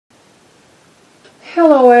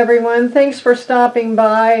Hello everyone, thanks for stopping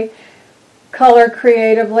by Color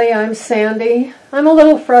Creatively. I'm Sandy. I'm a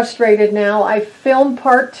little frustrated now. I filmed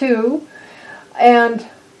part 2 and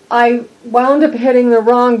I wound up hitting the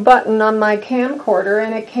wrong button on my camcorder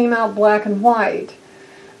and it came out black and white.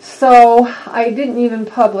 So I didn't even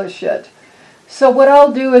publish it. So what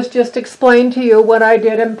I'll do is just explain to you what I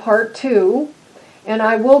did in part 2, and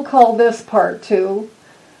I will call this part 2,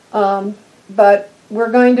 but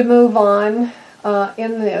we're going to move on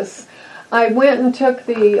in this. I went and took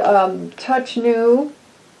the Touch New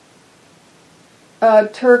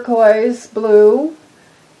turquoise blue,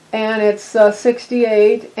 and it's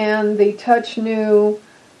 68, and the Touch New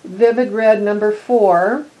Vivid Red number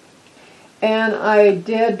 4, and I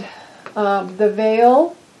did the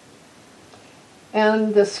veil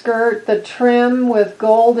and the skirt, the trim with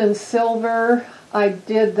gold and silver. I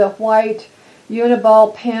did the white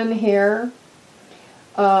uniball pin here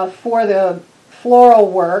for the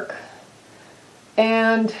floral work,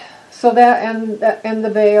 and so that and the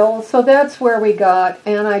veil. So that's where we got,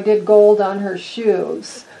 and I did gold on her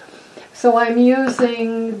shoes. So I'm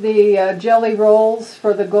using the jelly rolls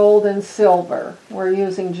for the gold and silver. We're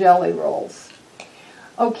using jelly rolls.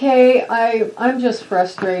 Okay, I'm just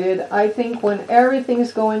frustrated. I think when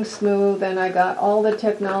everything's going smooth and I got all the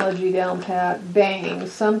technology down pat, bang,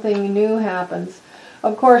 something new happens.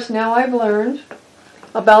 Of course, now I've learned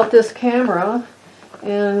about this camera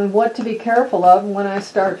and what to be careful of when I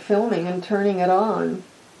start filming and turning it on.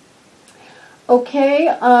 Okay,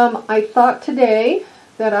 I thought today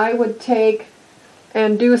that I would take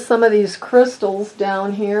and do some of these crystals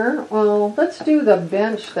down here. Well, let's do the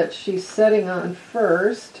bench that she's sitting on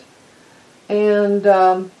first. And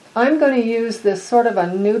I'm going to use this sort of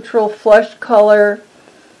a neutral flush color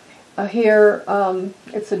here.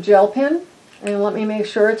 It's a gel pen, and let me make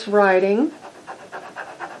sure it's writing.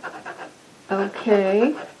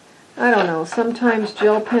 Okay, I don't know, sometimes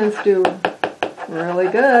gel pens do really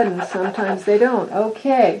good and sometimes they don't.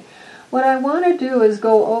 Okay. What I want to do is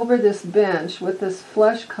go over this bench with this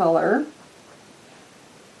flesh color,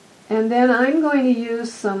 and then I'm going to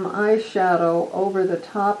use some eyeshadow over the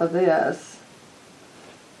top of this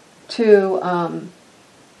to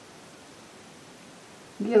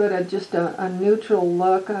give it just a neutral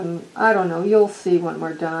look. And I don't know, you'll see when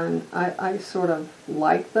we're done. I sort of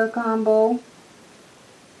like the combo.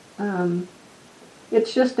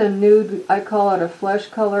 It's just a nude, I call it a flesh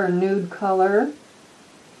color, a nude color.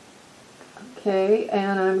 Okay,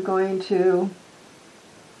 and I'm going to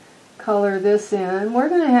color this in. We're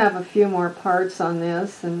going to have a few more parts on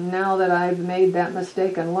this, and now that I've made that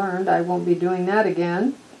mistake and learned, I won't be doing that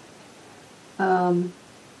again.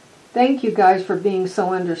 Thank you guys for being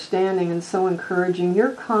so understanding and so encouraging.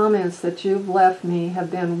 Your comments that you've left me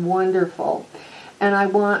have been wonderful, and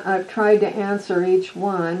I've tried to answer each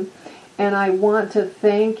one, and I want to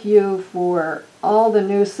thank you for all the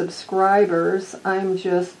new subscribers. I'm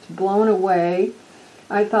just blown away.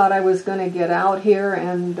 I thought I was going to get out here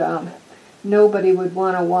and nobody would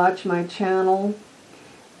want to watch my channel,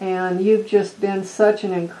 and you've just been such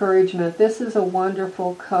an encouragement. This is a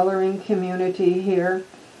wonderful coloring community here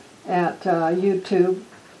at YouTube,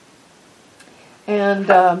 and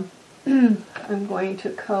I'm going to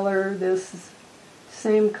color this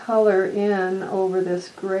same color in over this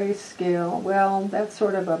grayscale. Well, that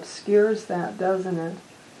sort of obscures that, doesn't it?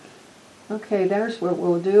 Okay, there's what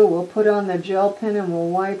we'll do. We'll put on the gel pen and we'll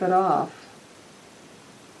wipe it off.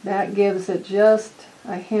 That gives it just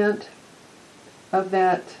a hint of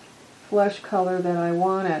that flesh color that I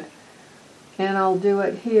wanted. And I'll do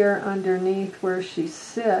it here underneath where she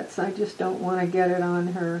sits. I just don't want to get it on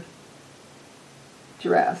her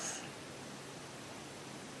dress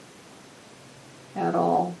at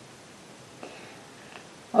all.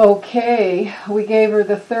 Okay, we gave her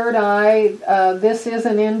the third eye. This is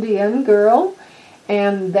an Indian girl,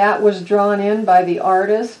 and that was drawn in by the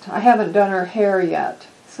artist. I haven't done her hair yet,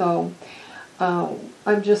 so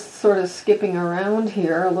I'm just sort of skipping around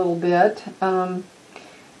here a little bit.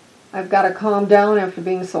 I've got to calm down after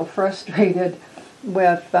being so frustrated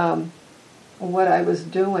with what I was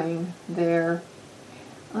doing there.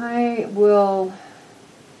 I will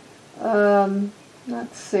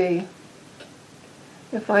let's see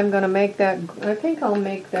if I'm going to make that. I think I'll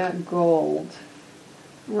make that gold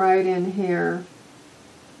right in here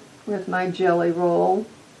with my jelly roll.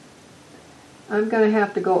 I'm going to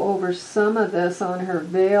have to go over some of this on her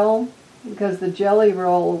veil because the jelly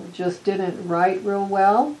roll just didn't write real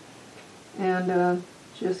well, and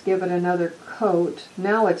just give it another coat.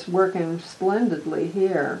 Now it's working splendidly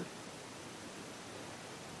here.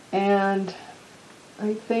 And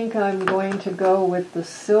I think I'm going to go with the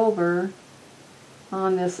silver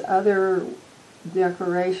on this other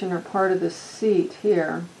decoration or part of the seat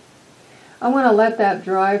here. I want to let that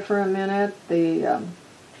dry for a minute, the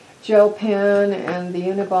gel pen and the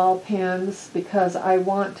Uniball pens, because I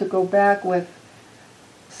want to go back with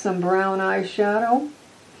some brown eyeshadow.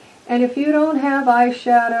 And if you don't have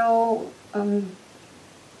eyeshadow,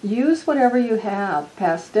 use whatever you have,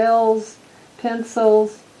 pastels,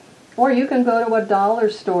 pencils, or you can go to a dollar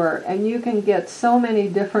store and you can get so many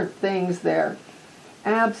different things there,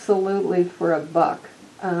 absolutely for $1.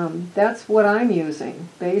 That's what I'm using,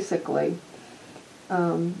 basically.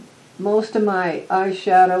 Most of my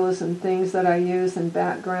eyeshadows and things that I use in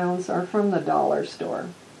backgrounds are from the dollar store.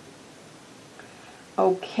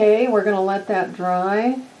 Okay, we're going to let that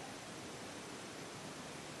dry.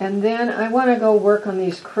 And then I want to go work on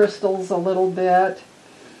these crystals a little bit.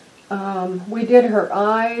 We did her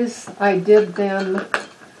eyes. I did them,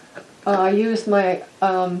 I used my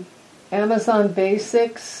Amazon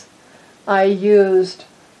Basics. I used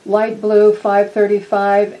light blue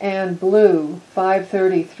 535 and blue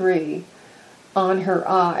 533 on her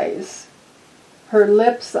eyes. Her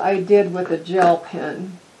lips I did with a gel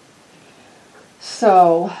pen.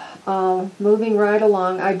 So, moving right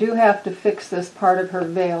along, I do have to fix this part of her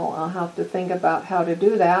veil. I'll have to think about how to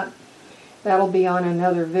do that. That'll be on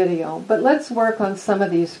another video. But let's work on some of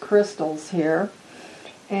these crystals here.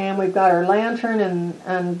 And we've got our lantern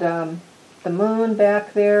and the moon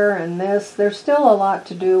back there and this. There's still a lot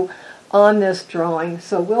to do on this drawing,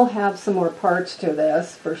 so we'll have some more parts to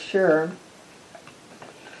this for sure.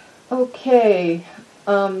 Okay,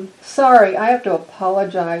 sorry, I have to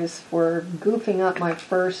apologize for goofing up my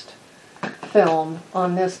first film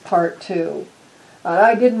on this part too.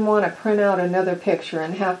 I didn't want to print out another picture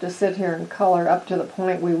and have to sit here and color up to the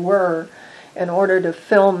point we were in order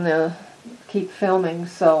to keep filming.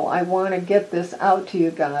 So I want to get this out to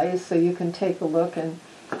you guys so you can take a look. And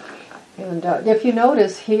if you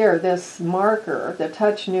notice here, this marker, the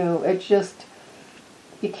Touch New, it just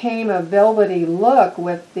became a velvety look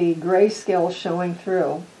with the grayscale showing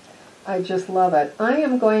through. I just love it. I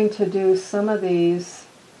am going to do some of these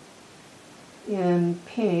in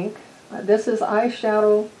pink. This is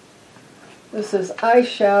eyeshadow. This is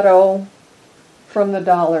eyeshadow from the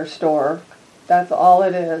dollar store. That's all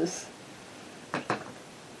it is.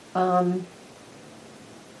 And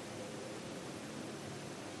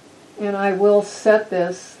I will set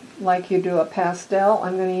this like you do a pastel.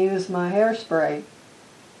 I'm going to use my hairspray.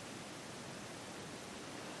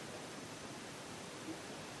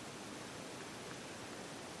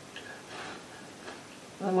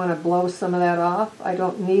 I want to blow some of that off. I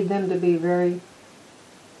don't need them to be very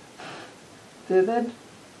vivid.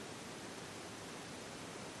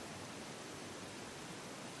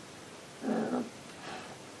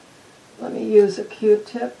 Let me use a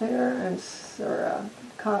Q-tip here or a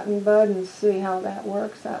cotton bud and see how that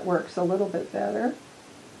works. That works a little bit better.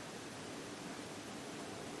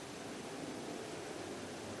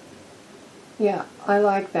 Yeah, I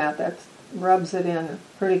like that. That rubs it in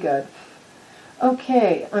pretty good.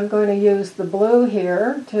 Okay, I'm going to use the blue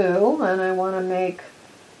here too, and I want to make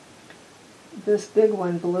this big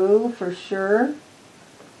one blue for sure.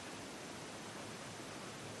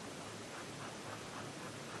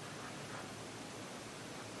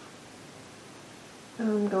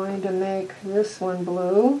 I'm going to make this one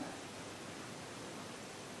blue.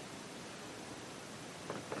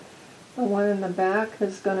 The one in the back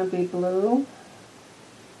is going to be blue.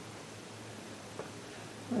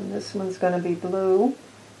 And this one's going to be blue.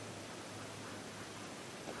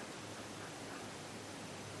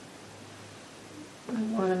 I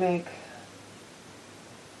want to make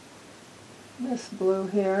this blue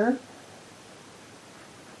here.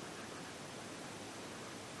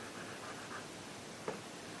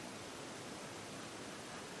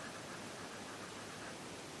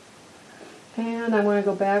 And I want to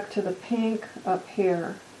go back to the pink up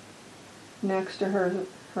here next to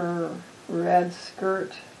her red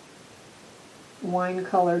skirt,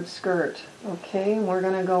 wine-colored skirt. Okay, and we're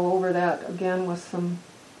going to go over that again with some...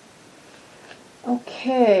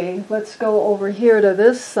 Okay, let's go over here to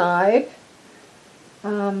this side.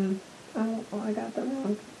 Oh, I got the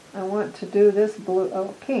wrong... I want to do this blue...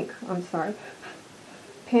 Oh, pink, I'm sorry.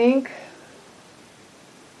 Pink.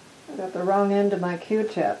 I got the wrong end of my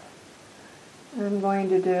Q-tip. I'm going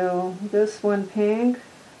to do this one pink.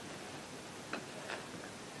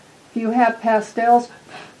 If you have pastels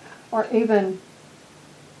or even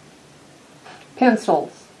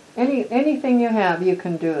pencils, anything you have, you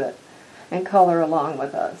can do it and color along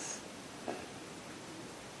with us.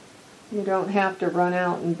 You don't have to run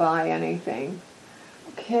out and buy anything.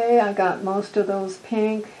 Okay, I got most of those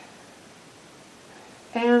pink.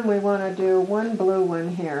 And we want to do one blue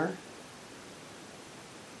one here.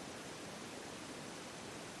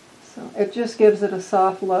 So it just gives it a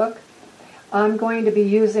soft look. I'm going to be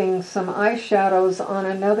using some eyeshadows on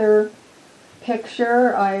another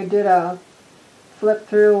picture. I did a flip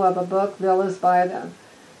through of a book, Villas by the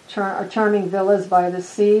Charming Villas by the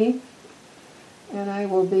Sea. And I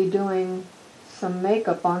will be doing some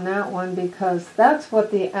makeup on that one because that's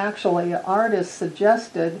what the artist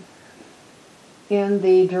suggested in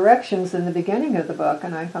the directions in the beginning of the book,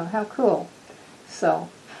 and I thought, how cool. So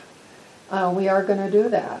we are going to do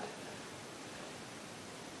that.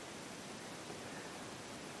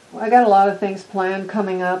 Well, I got a lot of things planned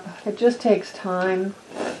coming up. It just takes time,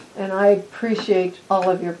 and I appreciate all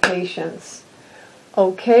of your patience.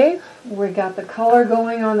 Okay, we got the color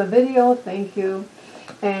going on the video, thank you.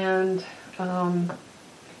 And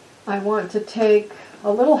I want to take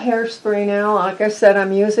a little hairspray now. Like I said,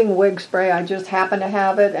 I'm using wig spray. I just happen to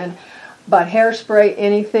have it. But hairspray,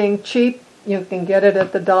 anything cheap, you can get it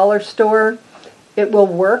at the dollar store. It will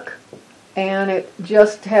work. And it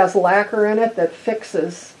just has lacquer in it that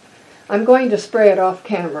fixes. I'm going to spray it off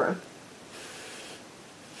camera.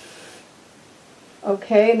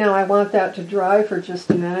 Okay, now I want that to dry for just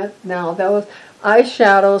a minute. Now those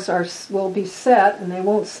eyeshadows will be set and they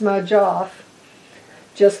won't smudge off,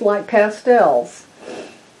 just like pastels.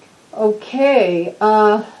 Okay,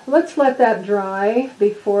 let's let that dry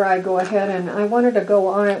before I go ahead, and I wanted to go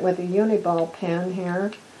on it with a Uniball pen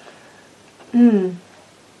here. I'm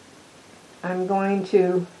going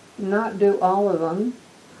to not do all of them,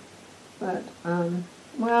 but,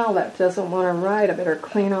 well, that doesn't want to write. I better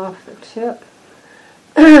clean off the tip.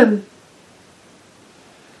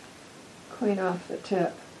 Clean off the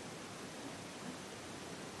tip.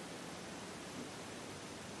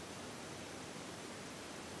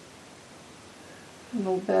 A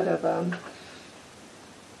little bit of a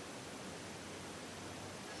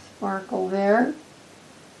sparkle there.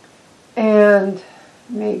 And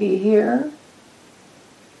maybe here.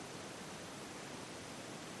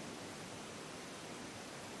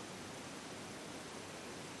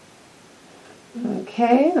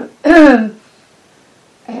 Okay.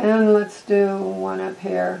 And let's do one up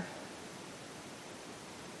here.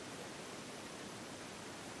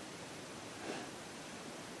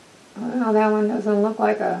 Well, that one doesn't look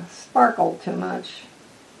like a sparkle too much.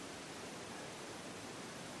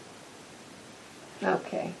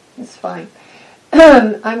 Okay, it's fine.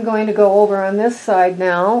 I'm going to go over on this side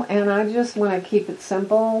now, and I just want to keep it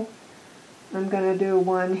simple. I'm going to do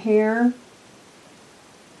one here.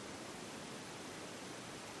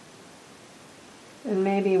 And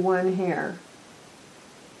maybe one here.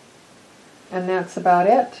 And that's about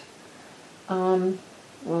it.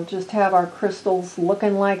 We'll just have our crystals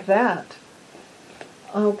looking like that.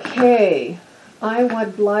 Okay, I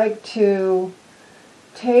would like to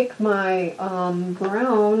take my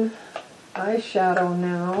brown eyeshadow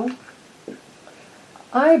now.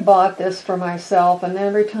 I bought this for myself, and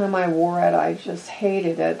every time I wore it, I just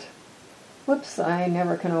hated it. Whoops, I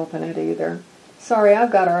never can open it either. Sorry,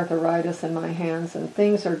 I've got arthritis in my hands, and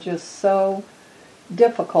things are just so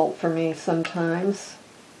difficult for me sometimes.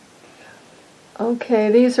 Okay,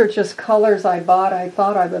 these are just colors I bought I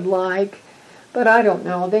thought I would like, but I don't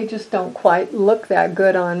know. They just don't quite look that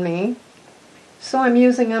good on me. So I'm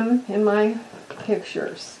using them in my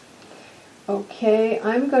pictures. Okay,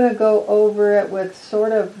 I'm going to go over it with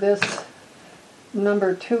sort of this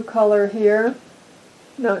number 2 color here.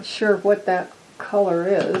 Not sure what that color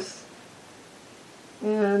is.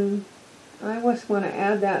 And I just want to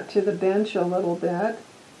add that to the bench a little bit.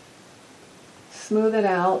 Smooth it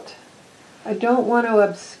out. I don't want to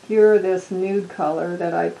obscure this nude color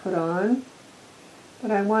that I put on, but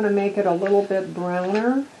I want to make it a little bit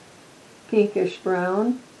browner, pinkish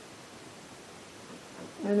brown.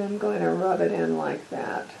 And I'm going to rub it in like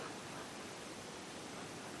that.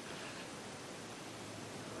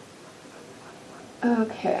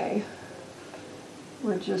 Okay.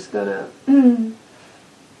 We're just going to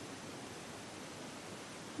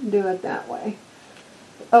do it that way.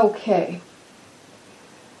 Okay.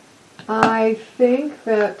 I think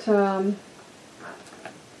that,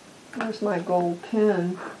 where's my gold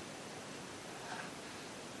pen?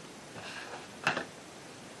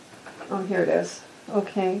 Oh, here it is.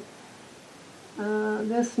 Okay.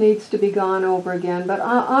 This needs to be gone over again, but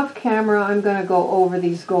off camera I'm going to go over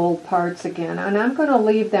these gold parts again, and I'm going to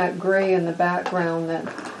leave that gray in the background,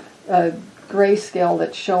 that grayscale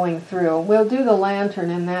that's showing through. We'll do the lantern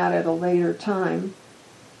in that at a later time,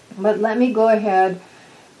 but let me go ahead,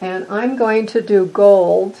 and I'm going to do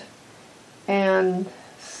gold and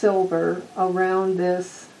silver around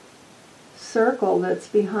this circle that's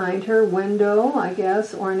behind her. Window, I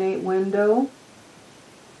guess, ornate window.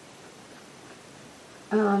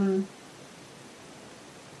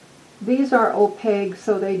 These are opaque,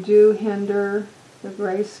 so they do hinder the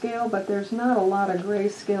grayscale, but there's not a lot of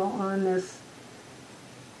grayscale on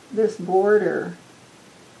this border.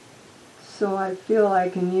 So I feel I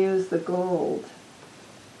can use the gold.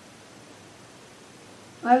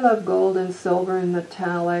 I love gold and silver and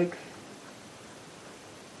metallic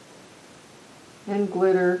and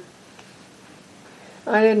glitter.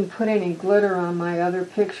 I didn't put any glitter on my other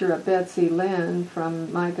picture of Betsy Lynn from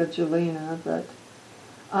Myka Jelina, but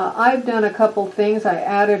I've done a couple things. I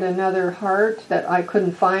added another heart that I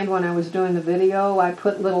couldn't find when I was doing the video. I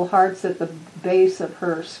put little hearts at the base of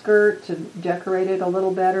her skirt to decorate it a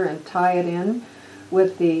little better and tie it in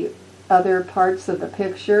with the other parts of the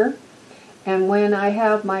picture. And when I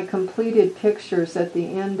have my completed pictures at the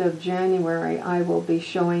end of January, I will be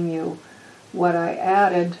showing you what I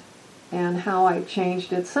added and how I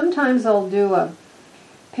changed it. Sometimes I'll do a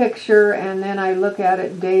picture and then I look at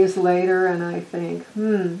it days later and I think,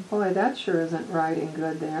 boy, that sure isn't writing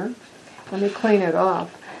good there. Let me clean it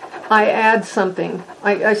off. I add something.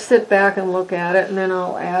 I sit back and look at it and then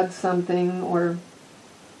I'll add something, or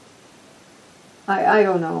I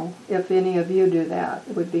don't know if any of you do that.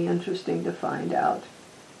 It would be interesting to find out.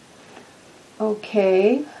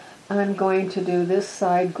 Okay, I'm going to do this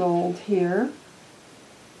side gold here.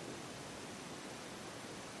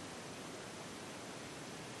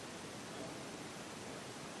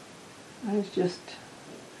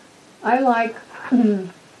 I like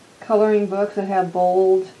coloring books that have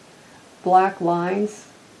bold black lines.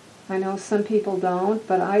 I know some people don't,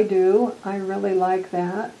 but I do. I really like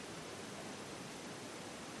that.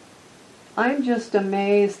 I'm just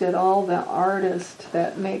amazed at all the artists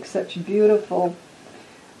that make such beautiful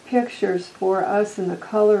pictures for us in the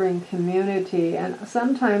coloring community. And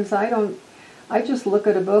sometimes I just look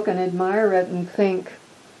at a book and admire it and think,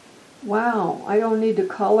 wow, I don't need to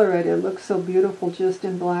color it. It looks so beautiful just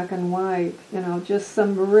in black and white. You know, just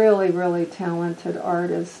some really, really talented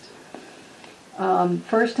artist.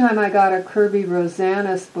 First time I got a Kirby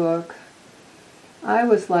Rosanis book, I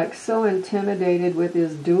was like so intimidated with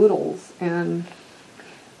his doodles and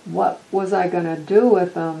what was I going to do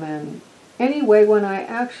with them. And anyway, when I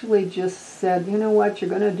actually just said, you know what, you're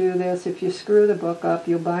going to do this. If you screw the book up,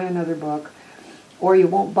 you'll buy another book. Or you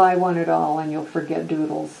won't buy one at all and you'll forget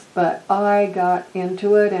doodles. But I got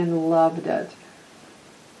into it and loved it.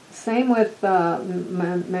 Same with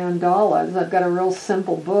mandalas. I've got a real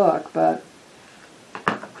simple book, but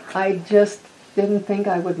I just didn't think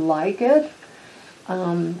I would like it.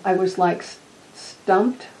 I was like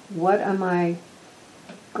stumped. What am I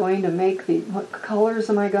going to make? What colors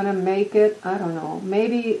am I going to make it? I don't know.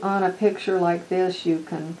 Maybe on a picture like this you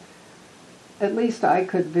can, at least I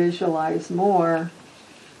could visualize more,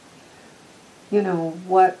 you know,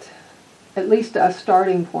 at least a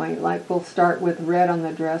starting point, like we'll start with red on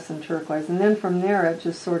the dress and turquoise, and then from there it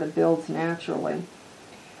just sort of builds naturally.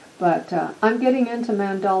 But I'm getting into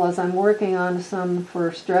mandalas. I'm working on some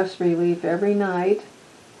for stress relief every night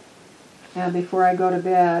and before I go to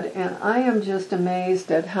bed, and I am just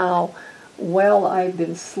amazed at how well I've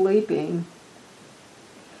been sleeping.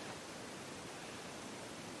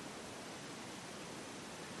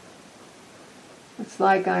 It's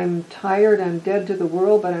like I'm tired, I'm dead to the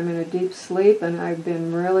world, but I'm in a deep sleep, and I've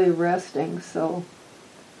been really resting, so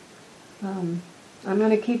I'm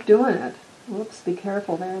going to keep doing it. Whoops, be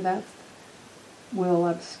careful there. That will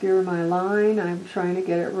obscure my line. I'm trying to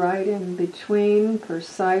get it right in between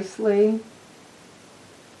precisely.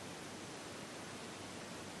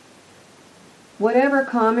 Whatever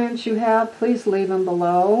comments you have, please leave them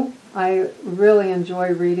below. I really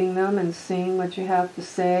enjoy reading them and seeing what you have to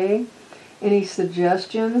say. Any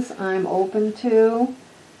suggestions I'm open to.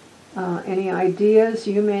 Any ideas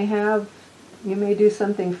you may have. You may do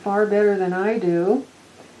something far better than I do,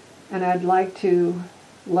 and I'd like to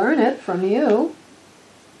learn it from you.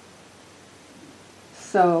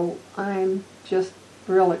 So I'm just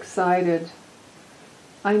real excited.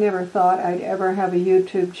 I never thought I'd ever have a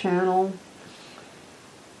YouTube channel,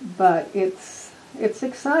 but it's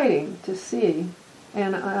exciting to see.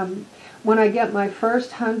 And when I get my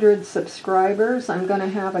first 100 subscribers, I'm going to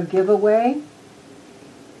have a giveaway.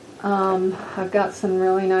 I've got some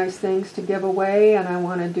really nice things to give away, and I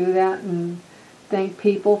want to do that and thank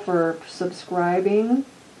people for subscribing.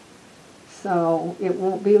 So it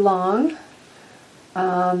won't be long.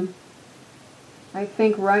 I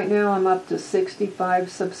think right now I'm up to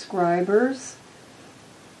 65 subscribers,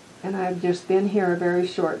 and I've just been here a very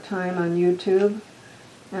short time on YouTube.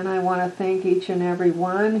 And I want to thank each and every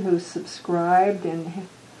one who's subscribed and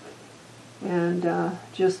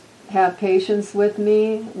just have patience with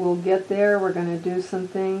me. We'll get there. We're going to do some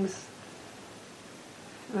things,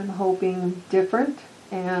 I'm hoping, different,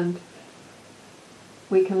 and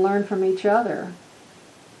we can learn from each other.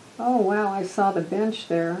 Oh wow, I saw the bench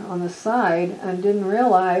there on the side and didn't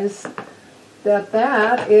realize that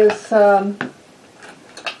that is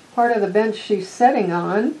part of the bench she's sitting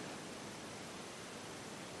on.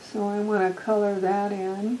 So I want to color that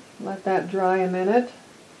in, let that dry a minute.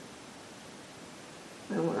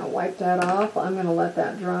 I want to wipe that off. I'm going to let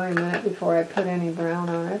that dry a minute before I put any brown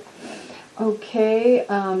on it. Okay,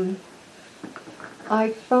 I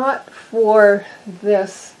thought for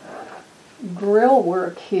this grill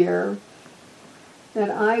work here that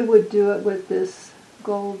I would do it with this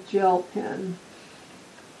gold gel pen.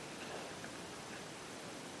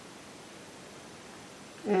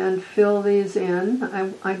 And fill these in.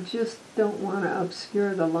 I just don't want to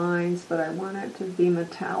obscure the lines, but I want it to be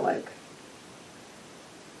metallic.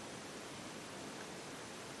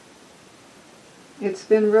 It's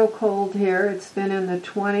been real cold here. It's been in the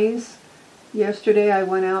 20s. Yesterday I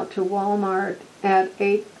went out to Walmart at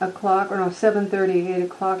 8 o'clock, or no, 7:30, 8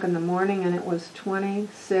 o'clock in the morning, and it was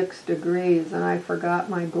 26 degrees, and I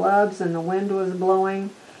forgot my gloves, and the wind was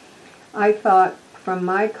blowing. I thought from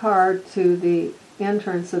my car to the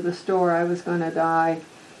entrance of the store I was going to die.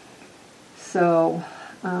 So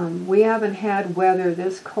we haven't had weather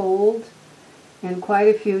this cold in quite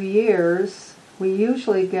a few years. We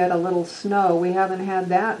usually get a little snow. We haven't had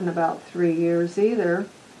that in about 3 years either.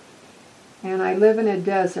 And I live in a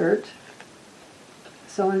desert,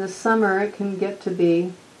 so in the summer it can get to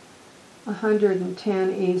be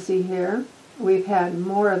 110 easy here. We've had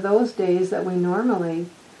more of those days that we normally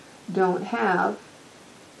don't have.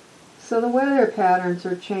 So the weather patterns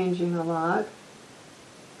are changing a lot.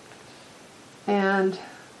 And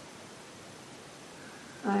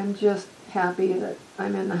I'm just happy that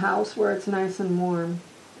I'm in the house where it's nice and warm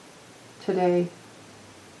today.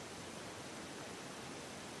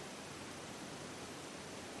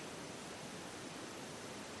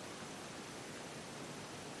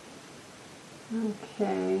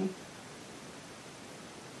 Okay.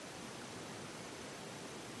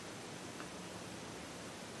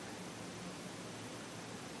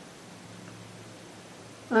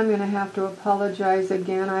 I'm going to have to apologize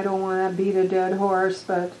again. I don't want to beat a dead horse,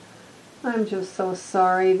 but I'm just so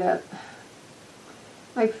sorry that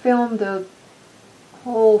I filmed the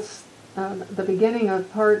whole, the beginning of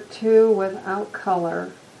part 2 without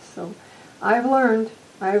color. So I've learned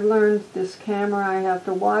this camera, I have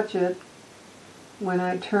to watch it. When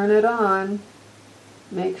I turn it on,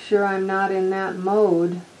 make sure I'm not in that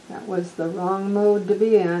mode. That was the wrong mode to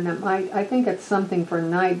be in. I think it's something for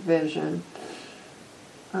night vision.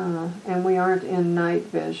 And we aren't in night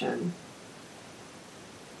vision.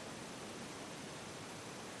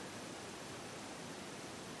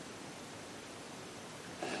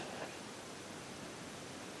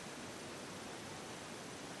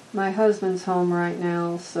 My husband's home right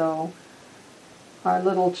now, so our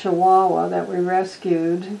little Chihuahua that we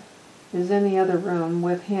rescued is in the other room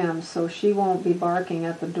with him, so she won't be barking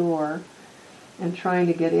at the door and trying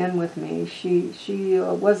to get in with me. She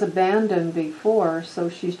was abandoned before, so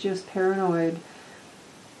she's just paranoid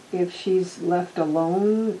if she's left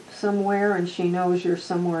alone somewhere and she knows you're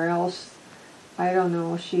somewhere else. I don't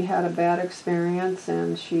know, she had a bad experience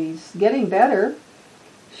and she's getting better.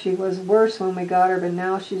 She was worse when we got her, but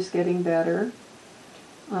now she's getting better.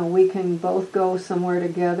 We can both go somewhere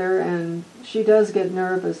together, and she does get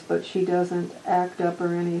nervous, but she doesn't act up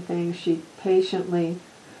or anything. She patiently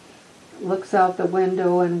looks out the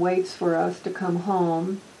window and waits for us to come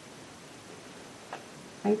home.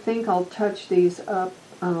 I think I'll touch these up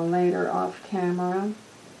later off camera.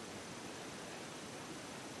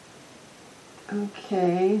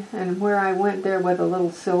 Okay, and where I went there with a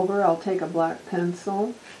little silver, I'll take a black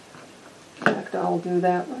pencil. In fact, I'll do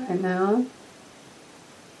that right now.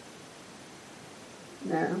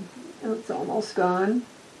 There, it's almost gone.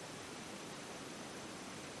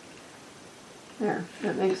 There,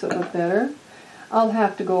 that makes it look better. I'll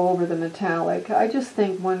have to go over the metallic. I just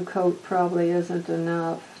think one coat probably isn't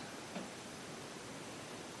enough.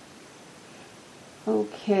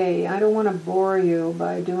 Okay, I don't want to bore you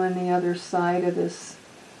by doing the other side of this.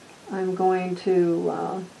 I'm going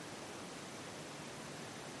to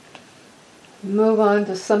move on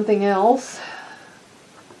to something else.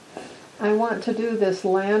 I want to do this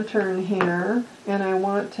lantern here, and I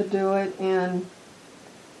want to do it in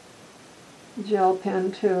gel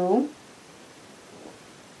pen too.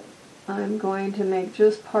 I'm going to make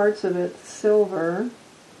just parts of it silver.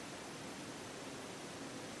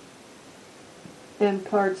 and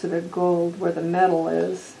parts of it gold where the metal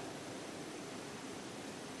is.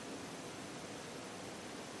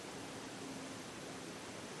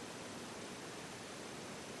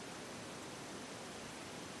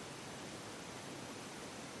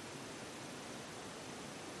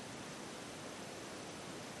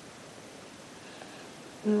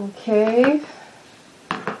 Okay,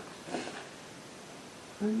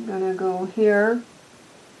 I'm going to go here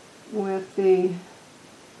with the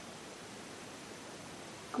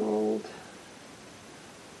gold.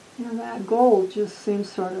 Now that gold just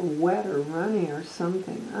seems sort of wet or runny or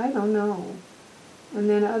something. I don't know. And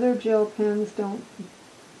then other gel pens don't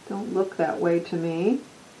look that way to me.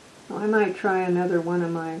 So I might try another one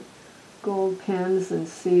of my gold pens and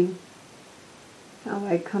see how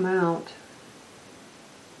they come out.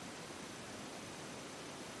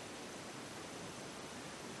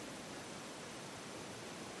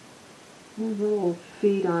 There's little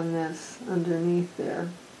feet on this underneath there.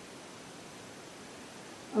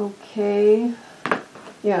 Okay.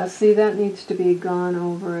 Yeah, see, that needs to be gone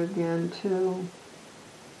over again too.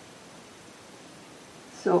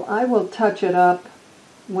 So I will touch it up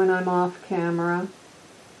when I'm off camera.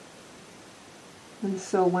 And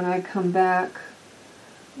so when I come back,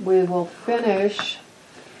 we will finish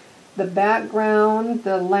the background,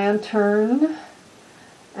 the lantern,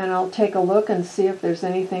 and I'll take a look and see if there's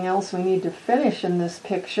anything else we need to finish in this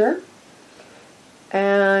picture.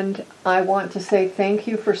 And I want to say thank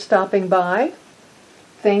you for stopping by.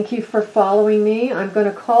 Thank you for following me. I'm going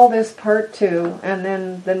to call this part 2, and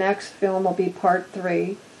then the next film will be part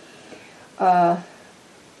 3. And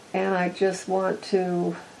I just want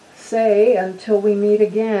to say, until we meet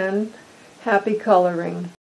again, happy coloring.